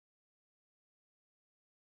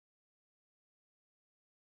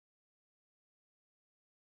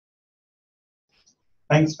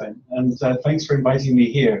Thanks, Ben, and thanks for inviting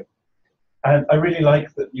me here. I really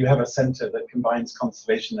like that you have a centre that combines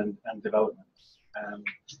conservation and development.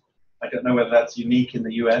 I don't know whether that's unique in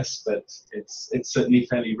the US, but it's certainly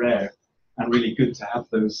fairly rare and really good to have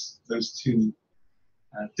those two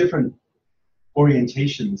different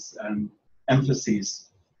orientations and emphases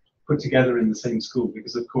put together in the same school,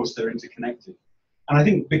 because of course they're interconnected. And I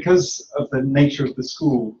think because of the nature of the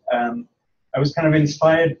school, I was kind of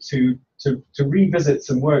inspired to revisit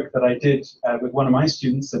some work that I did with one of my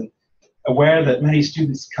students, and aware that many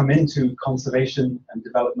students come into conservation and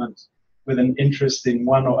development with an interest in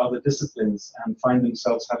one or other disciplines and find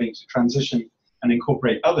themselves having to transition and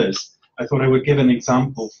incorporate others. I thought I would give an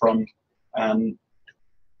example from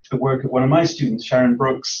the work of one of my students, Sharon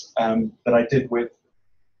Brooks, that I did with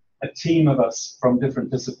a team of us from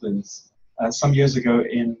different disciplines some years ago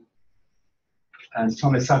in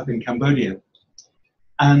Tonle Sap in Cambodia.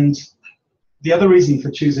 And the other reason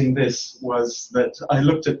for choosing this was that I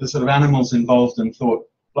looked at the sort of animals involved and thought,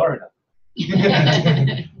 Florida.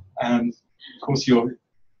 And of course you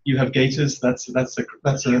have gators, that's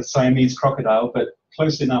a Siamese crocodile, but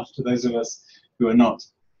close enough to those of us who are not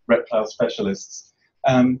reptile specialists.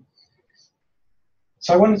 So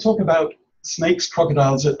I want to talk about snakes,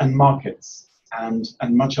 crocodiles, and markets, and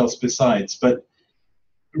much else besides. But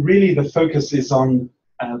really the focus is on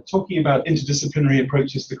talking about interdisciplinary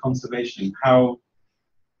approaches to conservation, how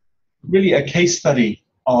really a case study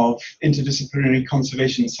of interdisciplinary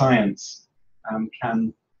conservation science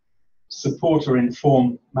can support or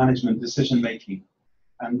inform management decision-making,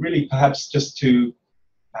 and really perhaps just to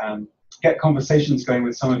get conversations going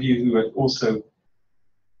with some of you who are also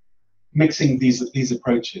mixing these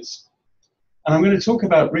approaches. And I'm going to talk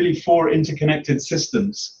about really 4 interconnected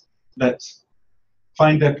systems that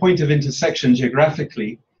find their point of intersection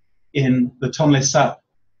geographically in the Tonle Sap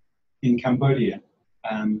in Cambodia.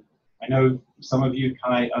 I know some of you,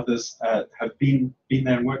 Kai, others have been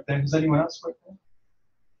there and worked there. Has anyone else worked there?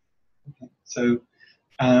 Okay. So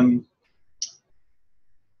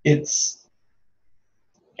it's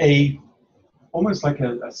almost like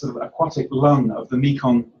a sort of aquatic lung of the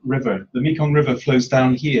Mekong River. The Mekong River flows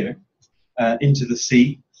down here into the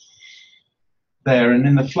sea there, and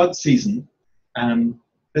in the flood season,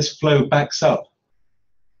 this flow backs up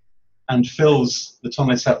and fills the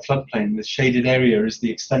Tonle Sap floodplain. This shaded area is the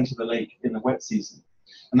extent of the lake in the wet season.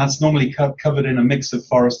 And that's normally covered in a mix of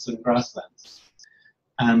forests and grasslands.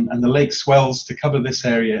 And the lake swells to cover this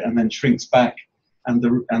area and then shrinks back, and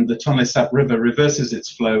the Tonle Sap River reverses its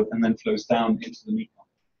flow and then flows down into the Mekong.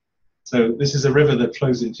 So this is a river that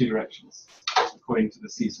flows in 2 directions, according to the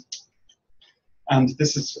season. And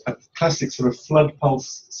this is a classic sort of flood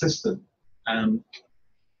pulse system.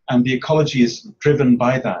 And the ecology is driven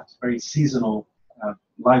by that, very seasonal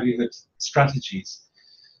livelihood strategies.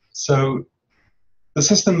 So the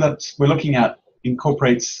system that we're looking at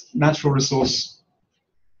incorporates natural resource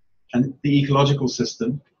and the ecological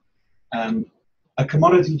system, a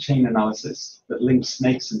commodity chain analysis that links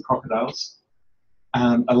snakes and crocodiles,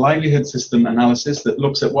 a livelihood system analysis that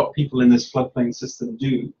looks at what people in this floodplain system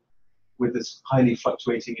do with this highly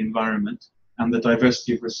fluctuating environment and the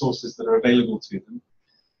diversity of resources that are available to them.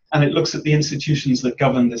 And it looks at the institutions that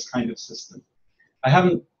govern this kind of system. I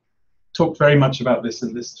haven't talked very much about this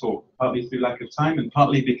in this talk, partly through lack of time and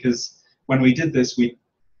partly because when we did this,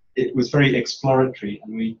 it was very exploratory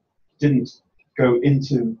and we didn't go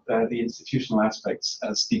into the institutional aspects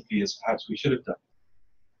as deeply as perhaps we should have done.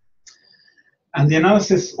 And the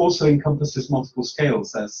analysis also encompasses multiple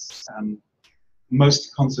scales, as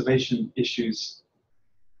most conservation issues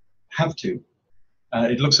have to.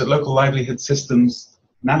 It looks at local livelihood systems,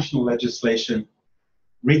 national legislation,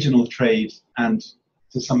 regional trade, and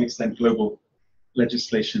to some extent global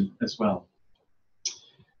legislation as well.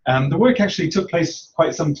 The work actually took place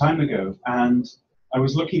quite some time ago, and I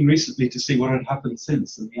was looking recently to see what had happened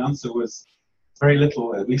since, and the answer was very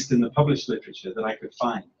little, at least in the published literature that I could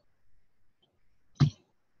find.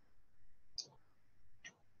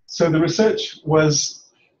 So the research was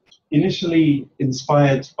initially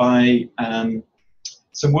inspired by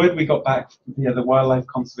some word we got back via the Wildlife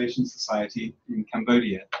Conservation Society in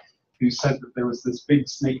Cambodia, who said that there was this big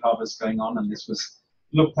snake harvest going on, and this was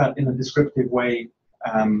looked at in a descriptive way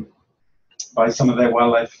by some of their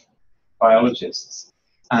wildlife biologists,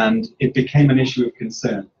 and it became an issue of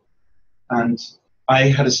concern. And I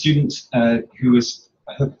had a student who was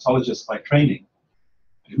a herpetologist by training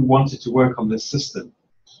who wanted to work on this system.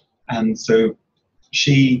 And so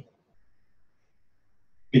she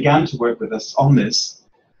began to work with us on this,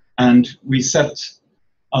 and we set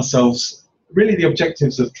ourselves really the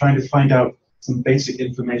objectives of trying to find out some basic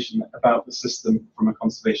information about the system from a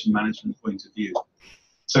conservation management point of view.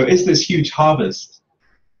 So is this huge harvest,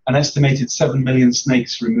 an estimated 7 million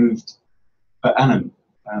snakes removed per annum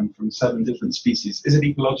from 7 different species, is it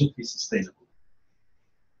ecologically sustainable?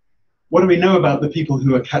 What do we know about the people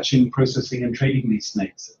who are catching, processing and trading these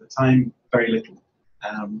snakes? At the time, very little.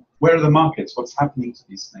 Where are the markets? What's happening to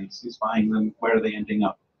these snakes? Who's buying them? Where are they ending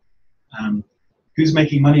up? Who's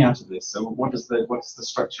making money out of this? So what does the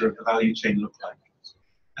structure of the value chain look like?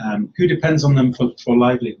 Who depends on them for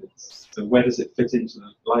livelihoods? So where does it fit into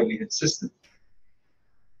the livelihood system?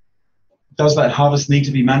 Does that harvest need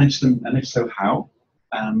to be managed, and if so, how?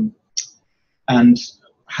 And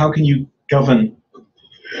how can you govern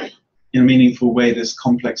in a meaningful way this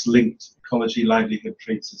complex linked ecology, livelihood,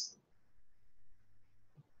 trade system?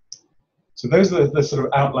 So those are the sort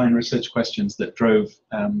of outline research questions that drove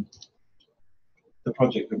the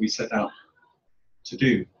project that we set out to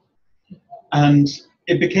do. And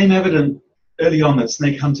it became evident early on that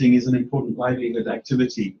snake hunting is an important livelihood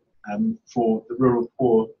activity for the rural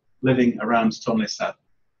poor living around Tonle Sap.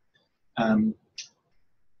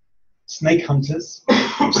 Snake hunters,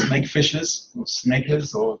 or snake fishers, or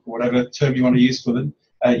snakers, or whatever term you want to use for them,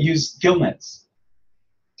 use gill nets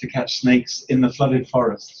to catch snakes in the flooded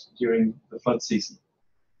forest during the flood season.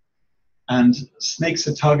 And snakes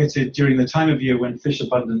are targeted during the time of year when fish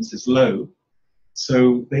abundance is low,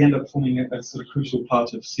 so they end up forming a sort of crucial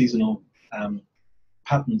part of seasonal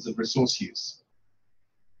patterns of resource use.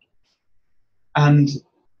 And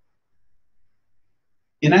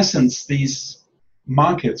in essence, these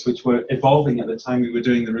markets, which were evolving at the time we were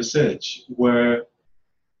doing the research, were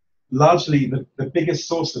largely the biggest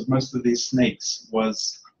source of most of these snakes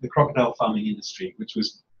was the crocodile farming industry, which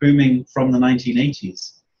was booming from the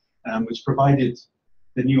 1980s, which provided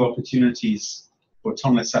the new opportunities for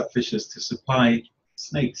Tonle Sap fishers to supply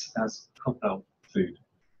snakes as crocodile food.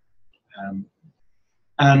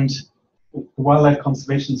 And the Wildlife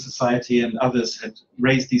Conservation Society and others had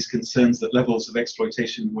raised these concerns that levels of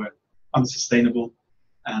exploitation were unsustainable,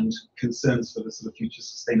 and concerns for the sort of future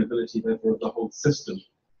sustainability, therefore, of the whole system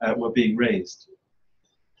were being raised.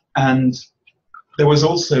 And there was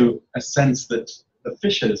also a sense that the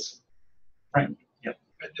fishers, Frank, yeah.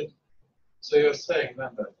 So you're saying then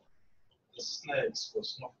that the snakes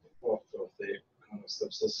was not part of the kind of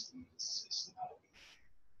subsistence system.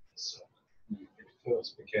 So it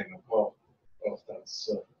first became a part of that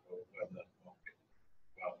circle when that market,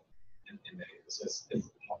 well, in the system.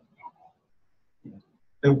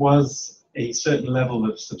 There was a certain level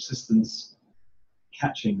of subsistence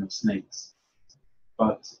catching of snakes,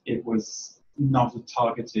 but it was not a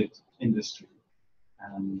targeted industry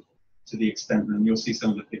to the extent, and you'll see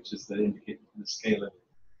some of the pictures that indicate the scale of it.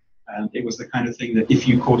 And it was the kind of thing that if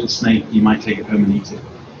you caught a snake, you might take it home and eat it.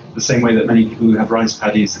 The same way that many people who have rice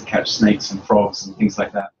paddies that catch snakes and frogs and things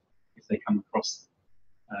like that, if they come across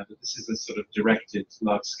them. But this is a sort of directed,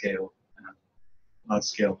 large-scale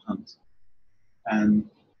hunt. And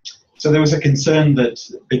so there was a concern that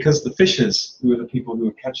because the fishers, who were the people who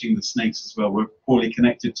were catching the snakes as well, were poorly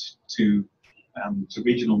connected to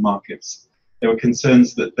regional markets, there were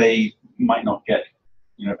concerns that they might not get,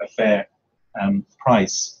 a fair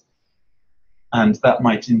price, and that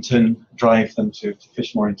might in turn drive them to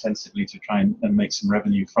fish more intensively to try and make some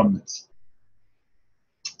revenue from this.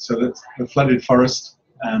 So that's the flooded forest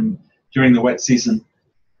during the wet season.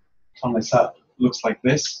 Tonle Sap looks like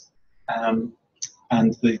this.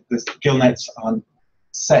 And the gill nets are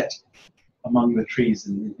set among the trees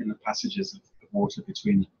in the passages of water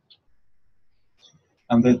between them.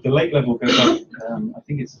 And the lake level goes up, I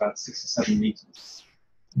think it's about 6 or 7 meters.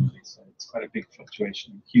 So it's quite a big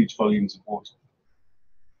fluctuation, huge volumes of water.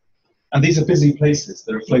 And these are busy places.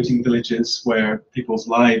 There are floating villages where people's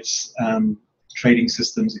lives, trading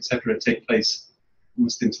systems, etc., take place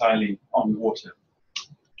almost entirely on water.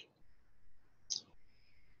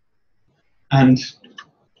 And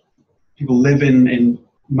people live in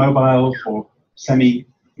mobile or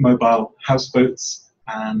semi-mobile houseboats,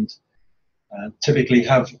 and typically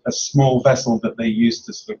have a small vessel that they use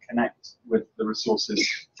to sort of connect with the resources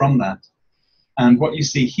from that. And what you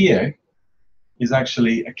see here is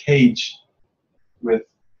actually a cage with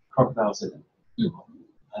crocodiles in it.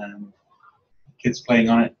 Kids playing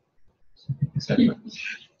on it, etc.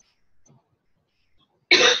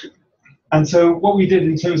 And so what we did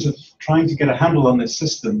in terms of trying to get a handle on this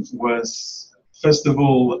system was, first of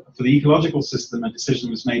all, for the ecological system, a decision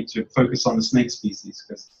was made to focus on the snake species,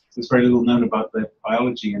 because there's very little known about their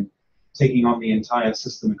biology, and taking on the entire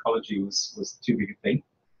system ecology was too big a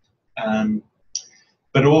thing.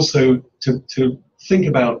 But also to think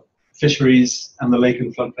about fisheries and the lake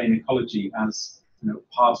and floodplain ecology as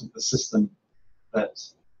part of the system that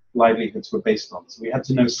livelihoods were based on. So we had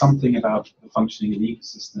to know something about the functioning of the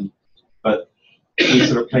ecosystem, but we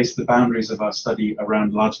sort of placed the boundaries of our study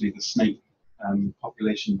around largely the snake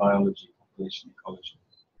population biology, population ecology.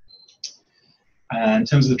 In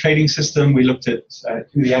terms of the trading system, we looked at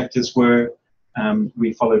who the actors were,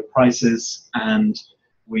 we followed prices, and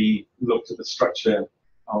we looked at the structure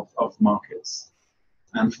of markets.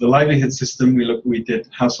 And for the livelihood system, we did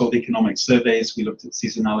household economic surveys, we looked at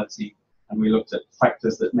seasonality, and we looked at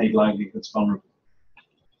factors that made livelihoods vulnerable.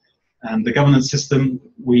 And the governance system,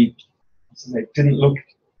 we didn't look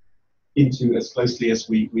into as closely as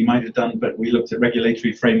we might have done, but we looked at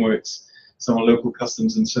regulatory frameworks, some local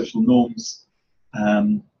customs and social norms,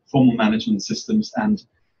 formal management systems, and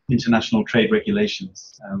international trade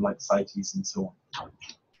regulations like CITES and so on.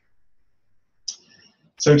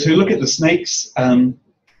 So to look at the snakes,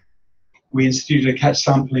 we instituted a catch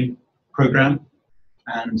sampling program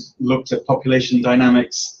and looked at population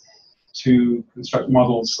dynamics to construct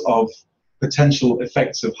models of potential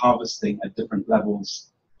effects of harvesting at different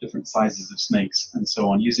levels, different sizes of snakes, and so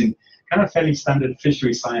on, using kind of fairly standard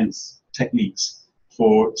fishery science techniques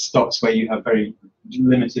for stocks where you have very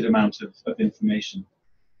limited amount of information.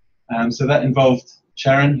 So that involved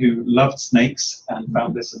Sharon, who loved snakes and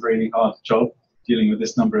found this a really hard job, dealing with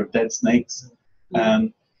this number of dead snakes.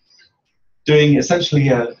 Doing essentially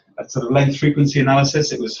a sort of length frequency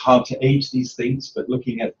analysis. It was hard to age these things, but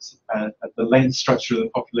looking at the length structure of the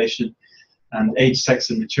population and age, sex,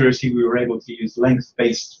 and maturity, we were able to use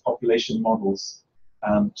length-based population models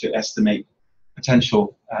to estimate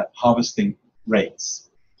potential harvesting rates.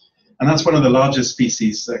 And that's one of the largest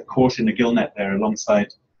species caught in a gill net there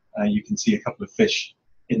alongside, you can see a couple of fish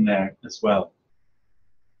in there as well.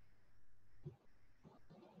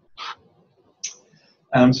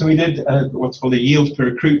 So we did what's called a yield per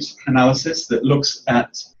recruit analysis that looks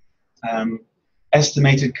at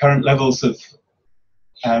estimated current levels of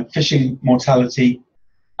fishing mortality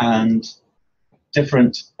and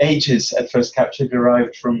different ages at first capture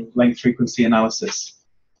derived from length frequency analysis,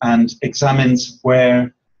 and examines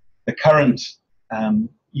where the current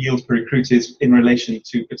yield per recruit is in relation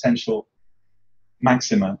to potential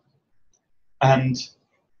maxima. And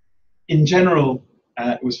in general,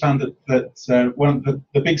 it was found that one of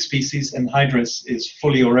the big species, Enhydrus, is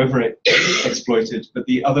fully or over-exploited, but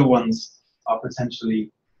the other ones are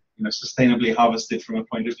potentially sustainably harvested from a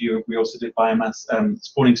point of view. We also did biomass,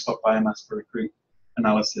 spawning stock biomass per recruit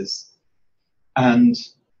analysis. And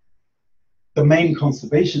the main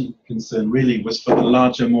conservation concern really was for the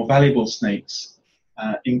larger, more valuable snakes,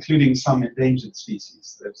 including some endangered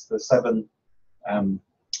species. There's the 7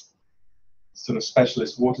 sort of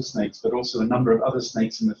specialist water snakes, but also a number of other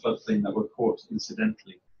snakes in the floodplain that were caught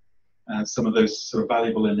incidentally. Some of those sort of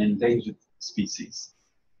valuable and endangered species.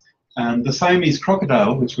 And the Siamese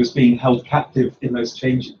crocodile, which was being held captive in those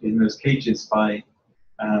cages by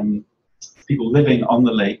people living on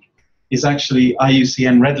the lake, is actually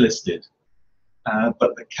IUCN red listed.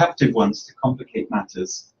 But the captive ones, to complicate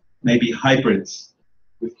matters, may be hybrids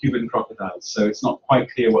with Cuban crocodiles. So it's not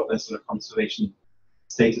quite clear what their sort of conservation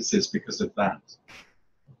status is because of that.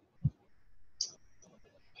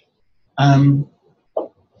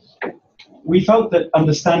 We felt that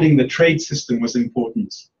understanding the trade system was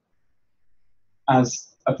important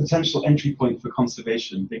as a potential entry point for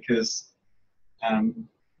conservation, because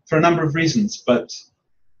for a number of reasons, but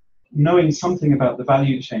knowing something about the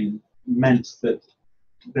value chain meant that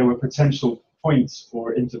there were potential points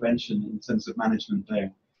for intervention in terms of management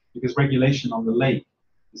there, because regulation on the lake,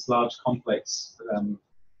 this large, complex,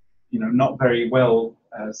 not very well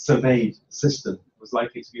surveyed system, was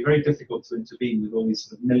likely to be very difficult to intervene with all these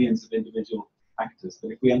sort of millions of individual actors.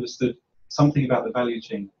 But if we understood something about the value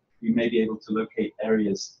chain, we may be able to locate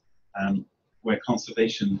areas where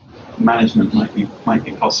conservation management might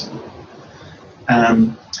be possible.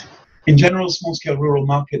 In general, small-scale rural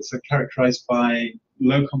markets are characterized by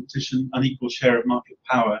low competition, unequal share of market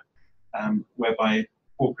power, whereby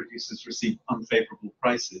poor producers receive unfavorable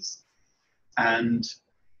prices. And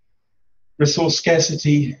resource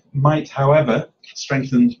scarcity might, however,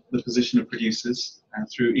 strengthen the position of producers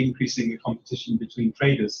through increasing the competition between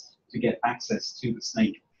traders to get access to the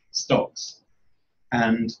snake stocks.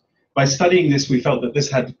 And by studying this, we felt that this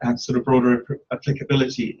had sort of broader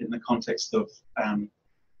applicability in the context of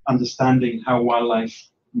understanding how wildlife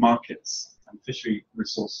markets and fishery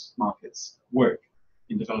resource markets work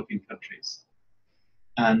in developing countries.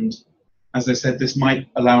 And as I said, this might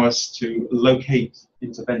allow us to locate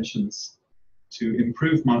interventions to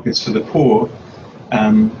improve markets for the poor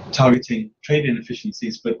targeting trade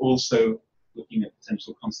inefficiencies, but also looking at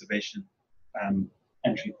potential conservation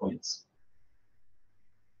entry points.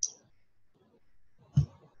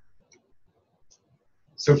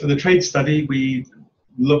 So for the trade study, we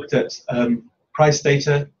looked at price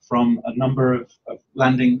data from a number of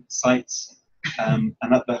landing sites and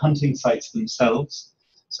at the hunting sites themselves.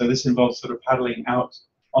 So this involves sort of paddling out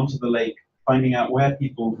onto the lake, finding out where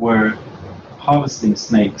people were harvesting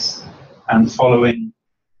snakes and following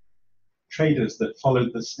traders that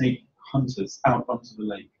followed the snake hunters out onto the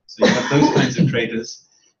lake. So you had those kinds of traders.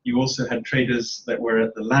 You also had traders that were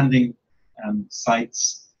at the landing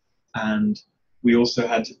sites, and we also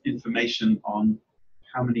had information on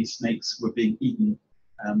how many snakes were being eaten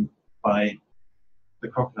by the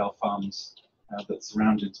crocodile farms that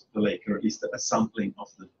surrounded the lake, or at least a sampling of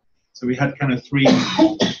them. So we had kind of three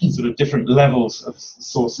sort of different levels of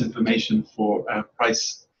source information for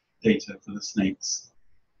price data for the snakes.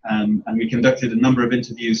 And we conducted a number of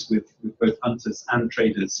interviews with both hunters and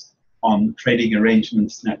traders on trading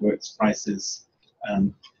arrangements, networks, prices,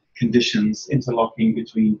 conditions, interlocking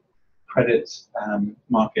between credit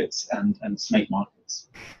markets and snake markets.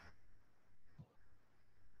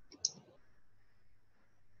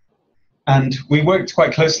 And we worked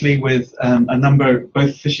quite closely with a number,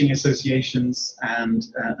 both fishing associations and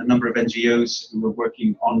a number of NGOs who were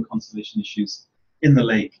working on conservation issues in the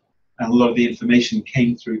lake. And a lot of the information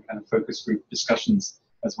came through kind of focus group discussions,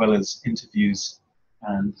 as well as interviews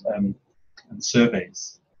and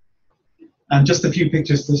surveys. And just a few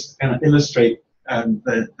pictures to kind of illustrate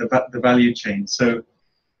the value chain. So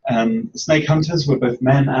the snake hunters were both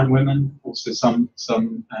men and women, also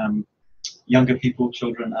some younger people,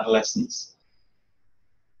 children, adolescents.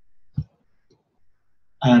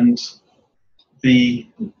 And the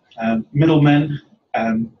middlemen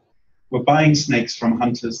were buying snakes from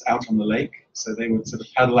hunters out on the lake. So they would sort of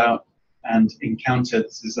paddle out and encounter,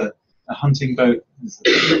 this is a hunting boat,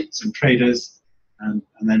 some traders, and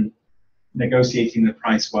then negotiating the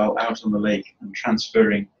price while out on the lake and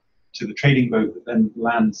transferring to the trading boat that then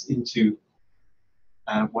lands into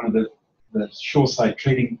one of the shoreside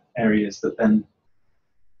trading areas that then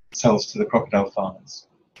sells to the crocodile farmers.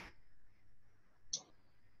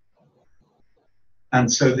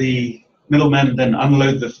 And so the middlemen then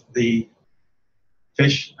unload the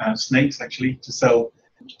fish, snakes actually, to sell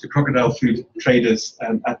to crocodile food traders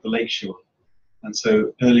at the lakeshore. And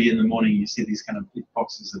so early in the morning you see these kind of big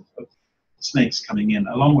boxes of snakes coming in,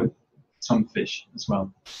 along with some fish as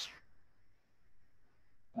well.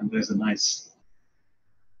 And there's a nice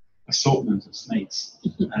assortment of snakes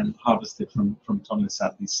harvested from Tonle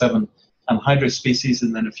Sap, these 7 anhydrous species,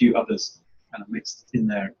 and then a few others kind of mixed in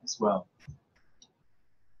there as well.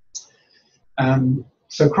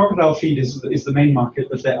 So crocodile feed is the main market,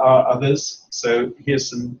 but there are others. So here's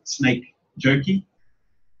some snake jerky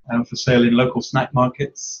for sale in local snack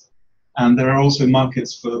markets. And there are also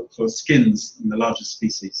markets for skins in the larger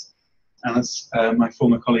species. And that's my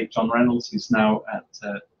former colleague John Reynolds, who's now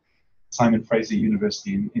at Simon Fraser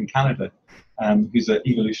University in Canada, who's an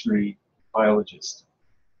evolutionary biologist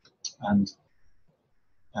and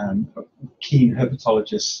a keen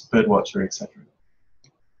herpetologist, birdwatcher, etc.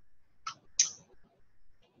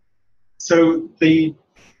 So the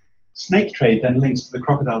snake trade then links to the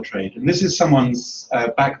crocodile trade. And this is someone's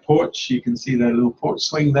back porch. You can see their little porch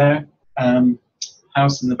swing there,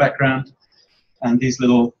 house in the background, and these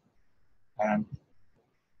little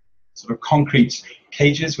sort of concrete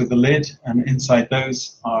cages with a lid, and inside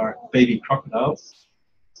those are baby crocodiles.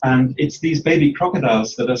 And it's these baby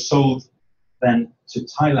crocodiles that are sold then to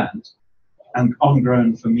Thailand and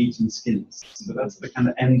on-grown for meat and skins. So that's the kind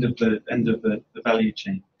of end of the value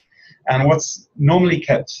chain. And what's normally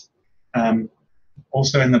kept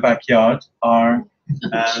also in the backyard are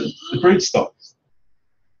the broodstocks.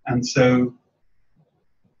 And so,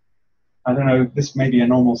 I don't know, this may be a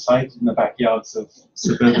normal sight in the backyards of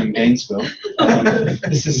suburban Gainesville.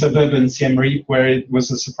 This is suburban Siem Reap, where it was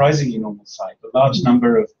a surprisingly normal sight. A large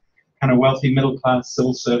number of kind of wealthy middle-class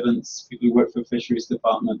civil servants, people who work for fisheries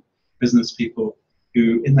department, business people,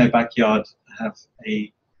 who in their backyard have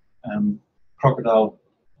a crocodile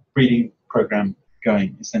breeding program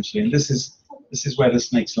going, essentially. And this is where the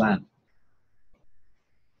snakes land.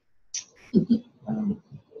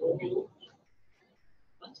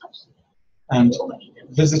 And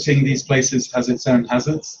visiting these places has its own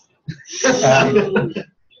hazards. I'm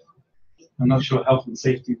not sure health and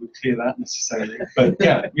safety would clear that necessarily, but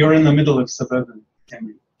yeah, you're in the middle of suburban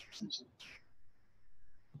Kenya, essentially.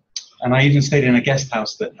 And I even stayed in a guest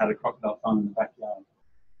house that had a crocodile farm in the backyard.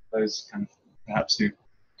 Those kind of perhaps who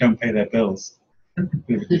don't pay their bills,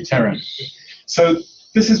 bit of a deterrent. So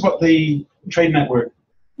this is what the trade network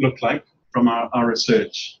looked like from our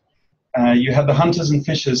research. You had the hunters and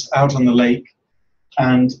fishers out on the lake,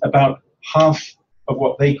 and about half of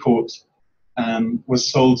what they caught was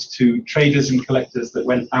sold to traders and collectors that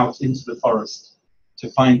went out into the forest to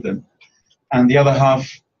find them, and the other half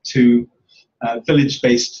to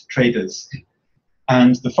village-based traders.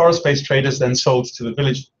 And the forest-based traders then sold to the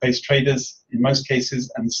village-based traders in most cases,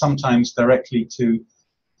 and sometimes directly to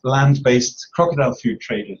land-based crocodile food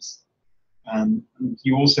traders.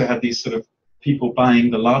 You also had these sort of people buying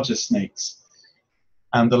the larger snakes.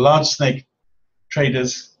 And the large snake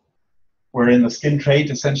traders were in the skin trade,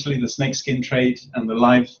 essentially the snake skin trade, and the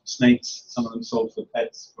live snakes, some of them sold for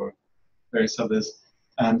pets, for various others,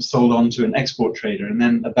 sold on to an export trader. And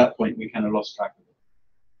then at that point, we kind of lost track of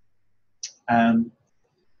it.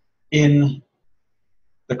 In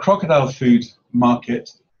the crocodile food market,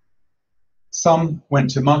 some went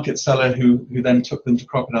to market seller who then took them to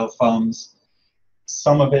crocodile farms.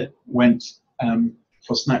 Some of it went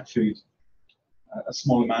for snack food, a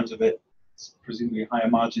small amount of it, presumably higher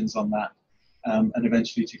margins on that, and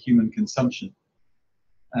eventually to human consumption.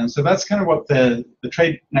 And so that's kind of what the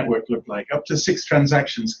trade network looked like. Up to 6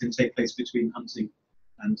 transactions can take place between hunting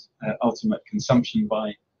and ultimate consumption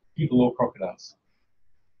by people or crocodiles.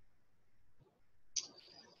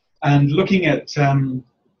 And looking at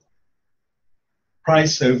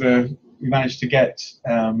price over, we managed to get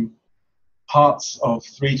parts of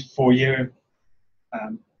 3 to 4 year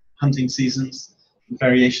hunting seasons,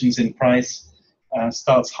 variations in price,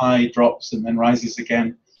 starts high, drops, and then rises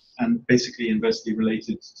again, and basically inversely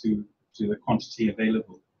related to the quantity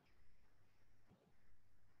available.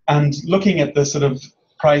 And looking at the sort of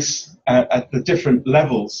price at the different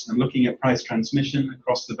levels, and looking at price transmission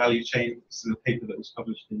across the value chain, this is a paper that was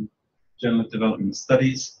published in Journal of Development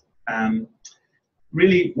Studies.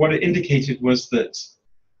 Really what it indicated was that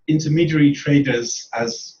intermediary traders,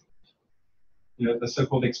 as you know, the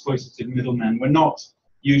so-called exploitative middlemen, were not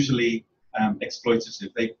usually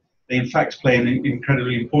exploitative. They in fact play an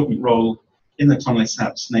incredibly important role in the tonle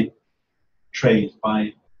sap snake trade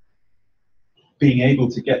by being able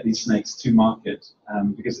to get these snakes to market.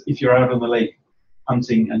 Because if you're out on the lake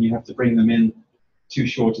hunting and you have to bring them in to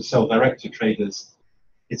shore to sell direct to traders,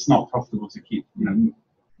 it's not profitable to keep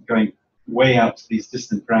going way out to these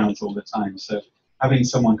distant grounds all the time. So having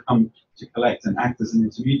someone come to collect and act as an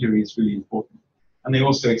intermediary is really important. And they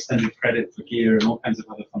also extended credit for gear and all kinds of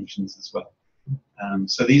other functions as well.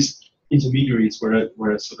 So these intermediaries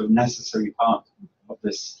were a sort of necessary part of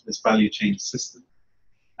this value chain system.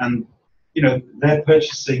 And their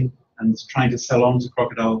purchasing and trying to sell on to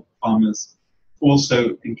crocodile farmers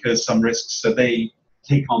also incurs some risks, so they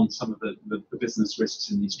take on some of the business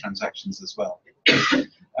risks in these transactions as well.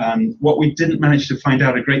 What we didn't manage to find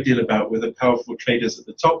out a great deal about were the powerful traders at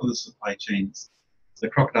the top of the supply chains, the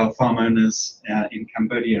crocodile farm owners in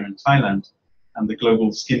Cambodia and Thailand, and the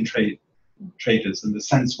global skin traders. And the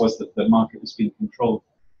sense was that the market was being controlled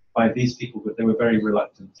by these people, but they were very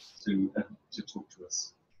reluctant to talk to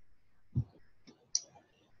us.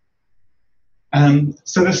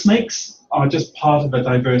 So the snakes are just part of a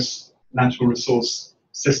diverse natural resource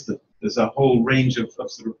system. There's a whole range of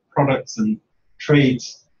sort of products and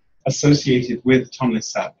trades associated with tonle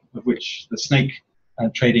sap, of which the snake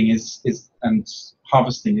trading is and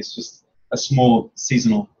harvesting is just a small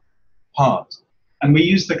seasonal part. And we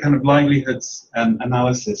use the kind of livelihoods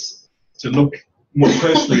analysis to look more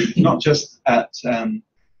closely, not just at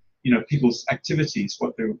people's activities,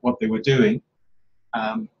 what they were doing,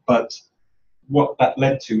 but what that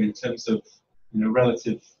led to in terms of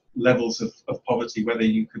relative levels of poverty, whether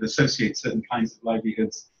you could associate certain kinds of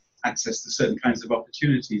livelihoods, access to certain kinds of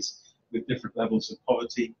opportunities with different levels of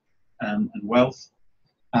poverty and wealth,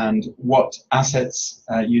 and what assets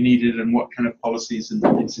you needed and what kind of policies and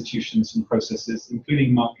institutions and processes,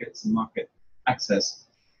 including markets and market access,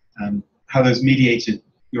 how those mediated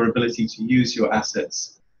your ability to use your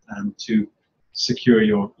assets to secure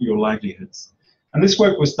your livelihoods. And this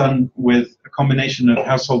work was done with a combination of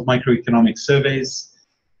household microeconomic surveys,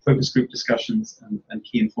 focus group discussions, and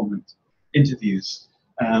key informant interviews.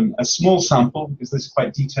 A small sample, because this is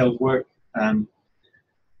quite detailed work,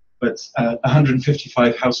 but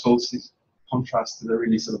 155 households, in contrast to the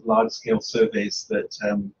really sort of large-scale surveys that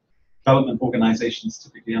development organizations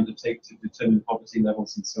typically undertake to determine poverty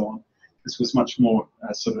levels and so on. This was much more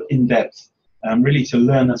sort of in-depth, really to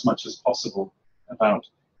learn as much as possible about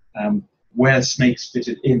where snakes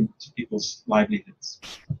fitted into people's livelihoods.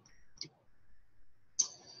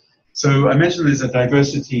 So I mentioned there's a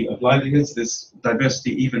diversity of livelihoods. There's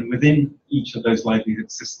diversity even within each of those livelihood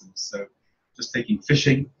systems. So just taking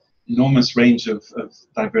fishing, enormous range of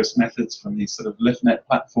diverse methods, from these sort of lift net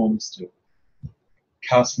platforms to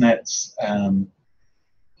cast nets,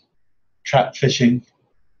 trap fishing,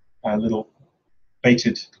 little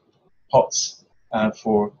baited pots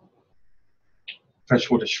for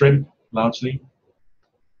freshwater shrimp, largely,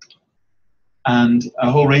 and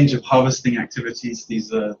a whole range of harvesting activities.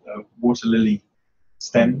 These are water lily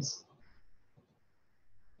stems,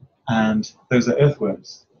 and those are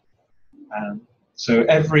earthworms. So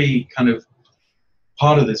every kind of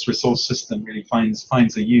part of this resource system really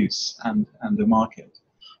finds a use and a market.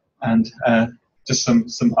 And just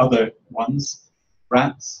some other ones: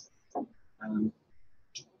 rats,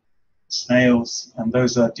 snails, and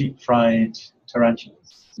those are deep-fried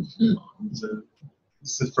tarantulas.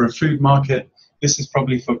 So for a food market, this is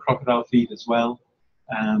probably for crocodile feed as well.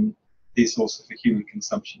 These also for human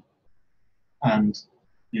consumption, and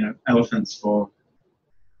elephants for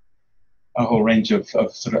a whole range of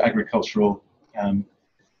sort of agricultural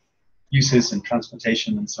uses and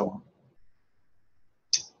transportation and so on.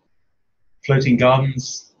 Floating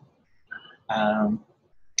gardens,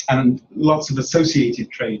 and lots of associated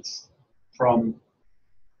trades, from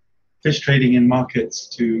fish trading in markets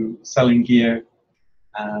to selling gear,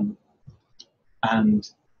 and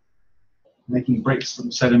making bricks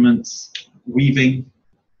from sediments, weaving,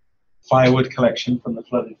 firewood collection from the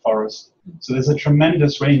flooded forest. So there's a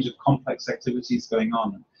tremendous range of complex activities going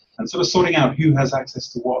on, and sort of sorting out who has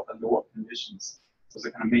access to what under what conditions was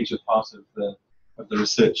a kind of major part of the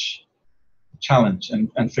research challenge,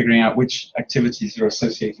 and figuring out which activities are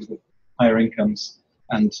associated with higher incomes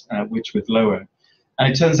and which with lower.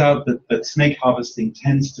 And it turns out that snake harvesting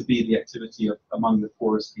tends to be the activity among the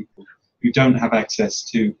poorest people who don't have access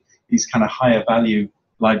to these kind of higher value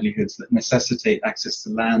livelihoods that necessitate access to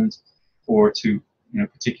land or to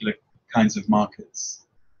particular kinds of markets.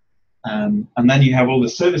 And then you have all the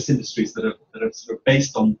service industries that are sort of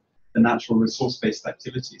based on the natural resource-based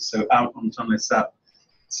activities. So out on Tonle Sap,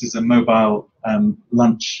 this is a mobile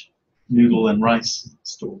lunch, noodle and rice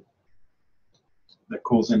stall that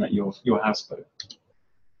calls in at your houseboat.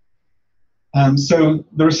 So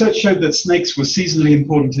the research showed that snakes were seasonally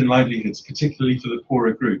important in livelihoods, particularly for the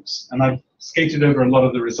poorer groups. And I've skated over a lot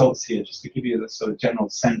of the results here just to give you the sort of general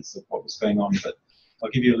sense of what was going on, but I'll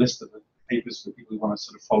give you a list of the papers for people who want to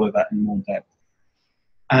sort of follow that in more depth.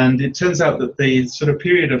 And it turns out that the sort of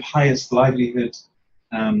period of highest livelihood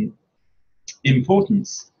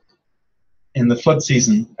importance in the flood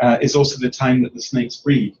season is also the time that the snakes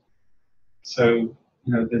breed. So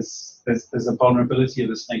there's a vulnerability of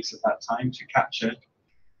the snakes at that time to capture,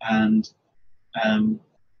 and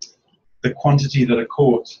the quantity that are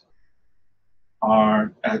caught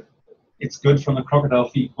are it's good from the crocodile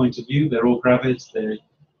feed point of view. They're all gravid.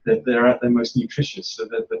 They're at their most nutritious, so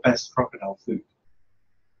they're the best crocodile food.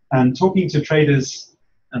 And talking to traders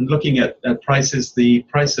and looking at prices, the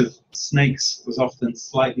price of snakes was often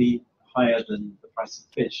slightly higher than the price of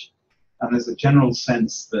fish. And there's a general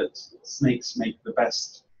sense that snakes make the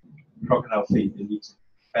best crocodile feed. They need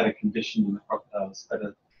better condition in the crocodiles,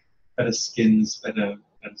 better skins, better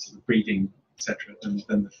sort of breeding, etc.,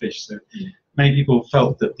 than the fish. So many people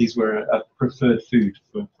felt that these were a preferred food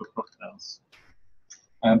for crocodiles.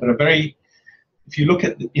 But if you look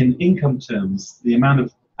at in income terms, the amount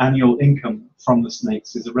of annual income from the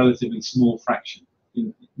snakes is a relatively small fraction.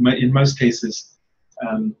 In most cases,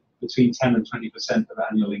 between 10 and 20% of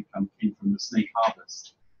annual income came from the snake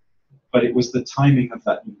harvest. But it was the timing of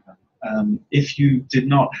that income. If you did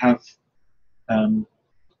not have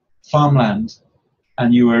farmland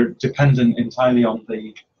and you were dependent entirely on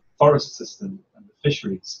the forest system and the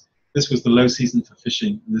fisheries, this was the low season for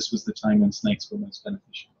fishing, and this was the time when snakes were most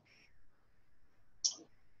beneficial.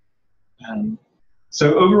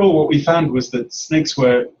 So overall, what we found was that snakes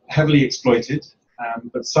were heavily exploited,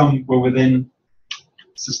 but some were within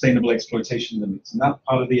sustainable exploitation limits. And that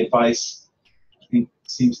part of the advice, I think,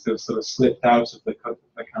 seems to have sort of slipped out of the kind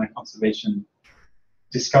of conservation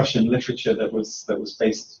discussion literature that was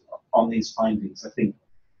based on these findings. I think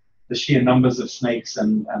the sheer numbers of snakes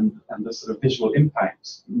and the sort of visual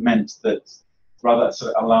impact meant that rather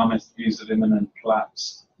sort of alarmist views of imminent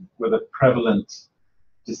collapse were the prevalent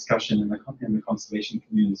discussion in the conservation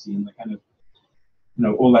community, and the kind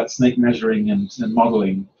of all that snake measuring and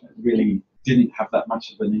modeling really didn't have that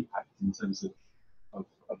much of an impact in terms of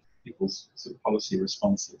people's sort of policy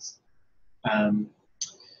responses.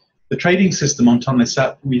 The trading system on Tonle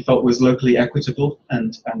Sap we felt was locally equitable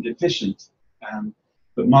and efficient,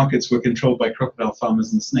 but markets were controlled by crocodile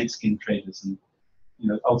farmers and snakeskin traders, and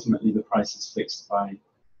ultimately the price is fixed by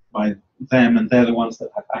them, and they're the ones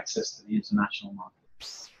that have access to the international market.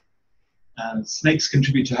 Snakes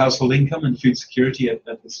contribute to household income and food security at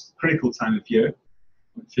this critical time of year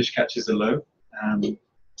when fish catches are low.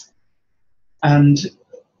 And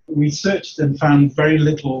we searched and found very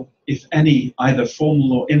little, if any, either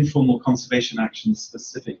formal or informal conservation actions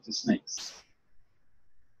specific to snakes.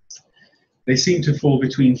 They seem to fall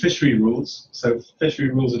between fishery rules, so fishery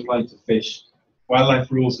rules apply to fish,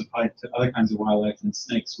 wildlife rules apply to other kinds of wildlife, and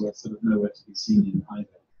snakes were sort of nowhere to be seen in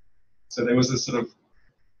either. So there was a sort of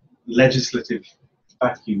legislative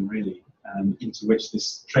vacuum, really, into which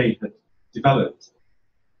this trade had developed.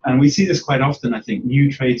 And we see this quite often, I think.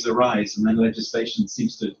 New trades arise, and then legislation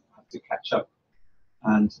seems to have to catch up.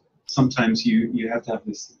 And sometimes you have to have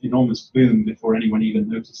this enormous boom before anyone even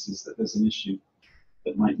notices that there's an issue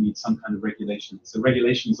that might need some kind of regulation. So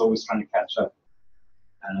regulation is always trying to catch up.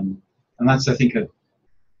 And that's, I think, a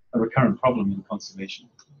recurrent problem in conservation.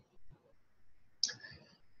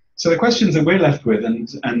 So the questions that we're left with,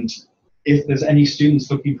 and if there's any students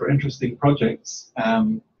looking for interesting projects,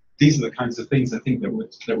 these are the kinds of things I think that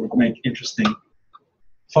would make interesting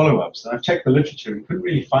follow-ups. And I've checked the literature and couldn't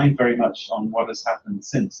really find very much on what has happened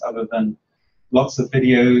since, other than lots of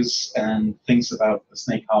videos and things about the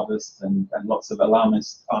snake harvest and lots of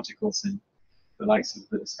alarmist articles in the likes of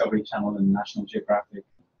the Discovery Channel and National Geographic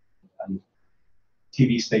and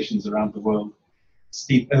TV stations around the world.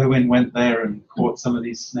 Steve Irwin went there and caught some of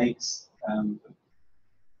these snakes,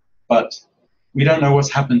 but we don't know what's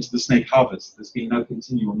happened to the snake harvest. There's been no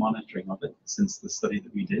continual monitoring of it since the study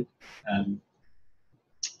that we did.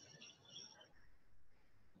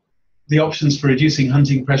 The options for reducing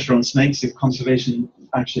hunting pressure on snakes, if conservation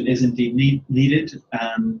action is indeed needed,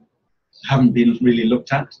 haven't been really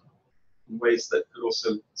looked at in ways that could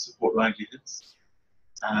also support livelihoods.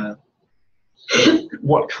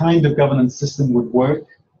 What kind of governance system would work?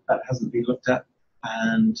 That hasn't been looked at.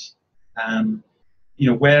 And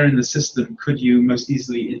where in the system could you most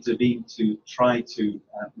easily intervene to try to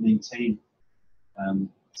maintain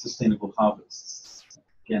sustainable harvests?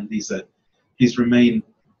 Again, these remain,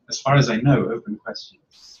 as far as I know, open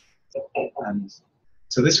questions. And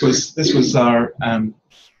so this was our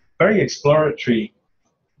very exploratory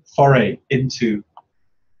foray into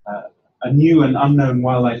a new and unknown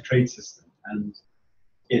wildlife trade system, and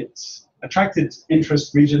it attracted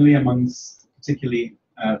interest regionally amongst particularly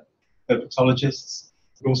herpetologists,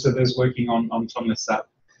 but also those working on tonless sap.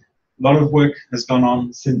 A lot of work has gone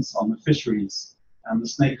on since on the fisheries, and the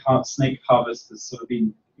snake harvest has sort of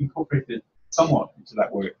been incorporated somewhat into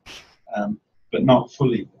that work, but not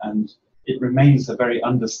fully, and it remains a very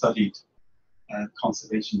understudied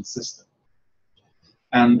conservation system.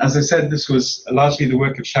 And as I said, this was largely the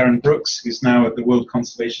work of Sharon Brooks, who's now at the World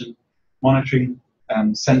Conservation Monitoring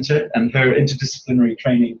Center, and her interdisciplinary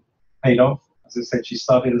training paid off. As I said, she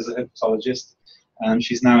started as a herpetologist, and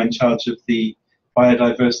she's now in charge of the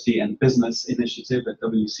Biodiversity and Business Initiative at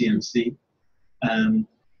WCMC.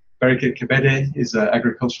 Berike Kebede is an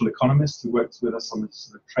agricultural economist who works with us on the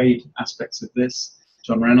sort of trade aspects of this.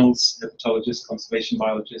 John Reynolds, herpetologist, conservation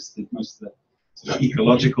biologist, did most of the sort of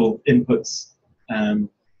ecological inputs.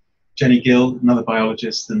 Jenny Gill, another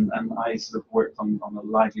biologist, and I sort of worked on the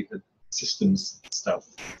livelihood systems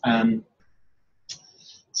stuff.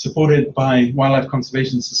 Supported by Wildlife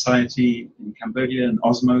Conservation Society in Cambodia and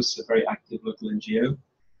Osmos, a very active local NGO.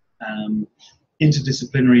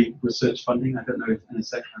 Interdisciplinary research funding. I don't know if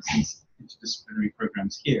NSF has these interdisciplinary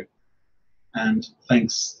programs here. And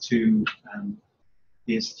thanks to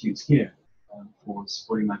the institutes here for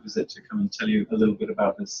supporting my visit to come and tell you a little bit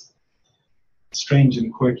about this strange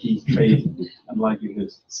and quirky trade and livelihood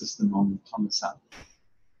system on the South.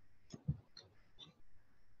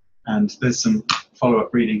 And there's some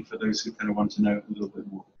follow-up reading for those who kind of want to know a little bit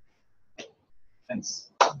more.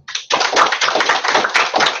 Thanks.